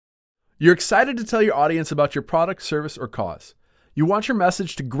You're excited to tell your audience about your product, service, or cause. You want your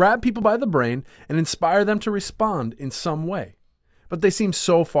message to grab people by the brain and inspire them to respond in some way. But they seem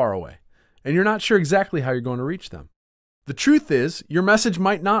so far away, and you're not sure exactly how you're going to reach them. The truth is, your message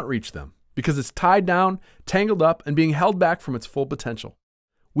might not reach them because it's tied down, tangled up, and being held back from its full potential.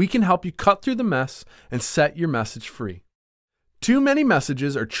 We can help you cut through the mess and set your message free. Too many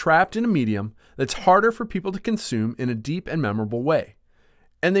messages are trapped in a medium that's harder for people to consume in a deep and memorable way,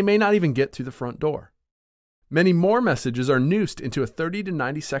 and they may not even get through the front door. Many more messages are noosed into a 30 to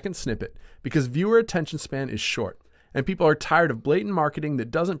 90 second snippet because viewer attention span is short, and people are tired of blatant marketing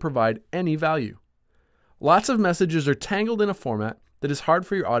that doesn't provide any value. Lots of messages are tangled in a format that is hard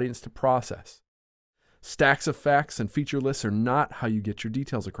for your audience to process. Stacks of facts and feature lists are not how you get your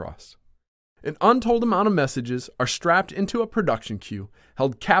details across. An untold amount of messages are strapped into a production queue,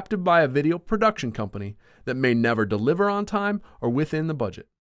 held captive by a video production company that may never deliver on time or within the budget.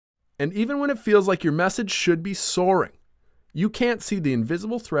 And even when it feels like your message should be soaring, you can't see the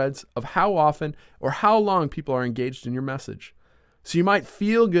invisible threads of how often or how long people are engaged in your message. So you might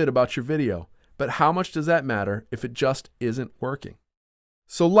feel good about your video, but how much does that matter if it just isn't working?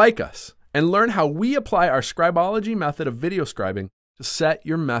 So like us and learn how we apply our scribology method of video scribing to set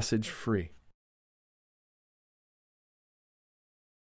your message free.